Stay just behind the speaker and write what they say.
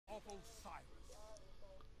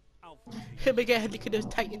Him again, look at those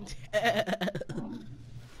Titans.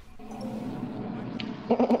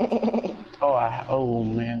 Oh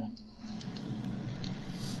man.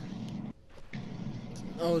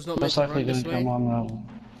 I was not meant Most to likely run this gonna way. come on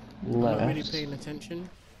the I'm left. not really paying attention.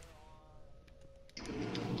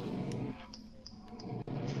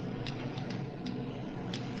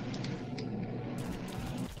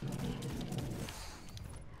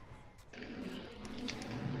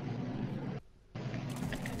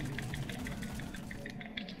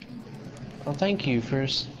 Well, thank you for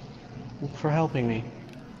helping me.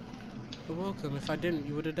 You're welcome. If I didn't,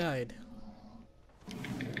 you would have died.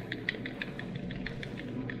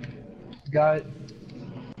 Got.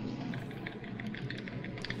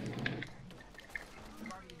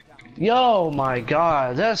 Yo, my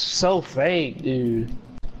God, that's so fake, dude.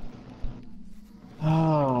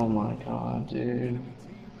 Oh my God, dude,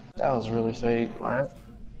 that was really fake. Right?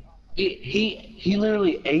 He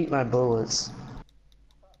literally ate my bullets.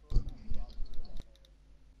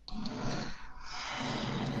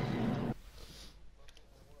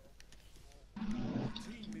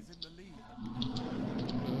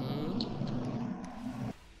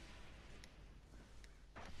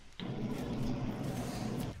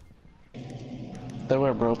 That's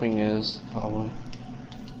where Broping is, probably.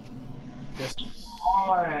 Yes.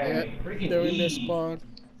 Yep, they're in their spawn.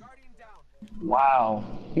 Wow,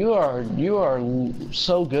 you are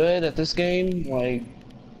so good at this game, like.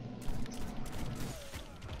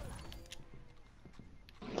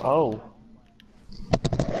 Oh.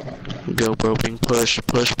 Go Broping, push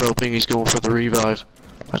Broping, he's going for the revive.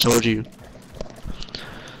 I told you.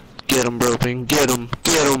 Get him Broping, get him,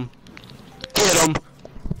 get him, get him!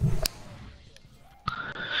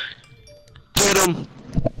 Get him!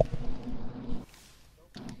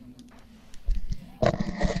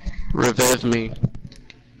 Revive me.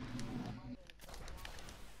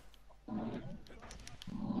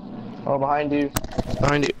 Oh, behind you.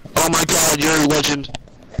 Behind you. Oh my God, you're a legend.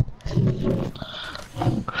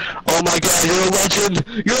 Oh my God, you're a legend.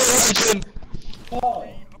 You're a legend.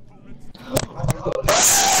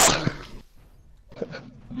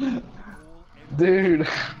 Dude.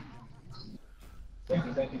 Thank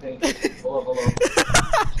you.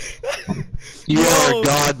 You are a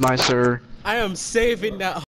god, my sir. I am saving that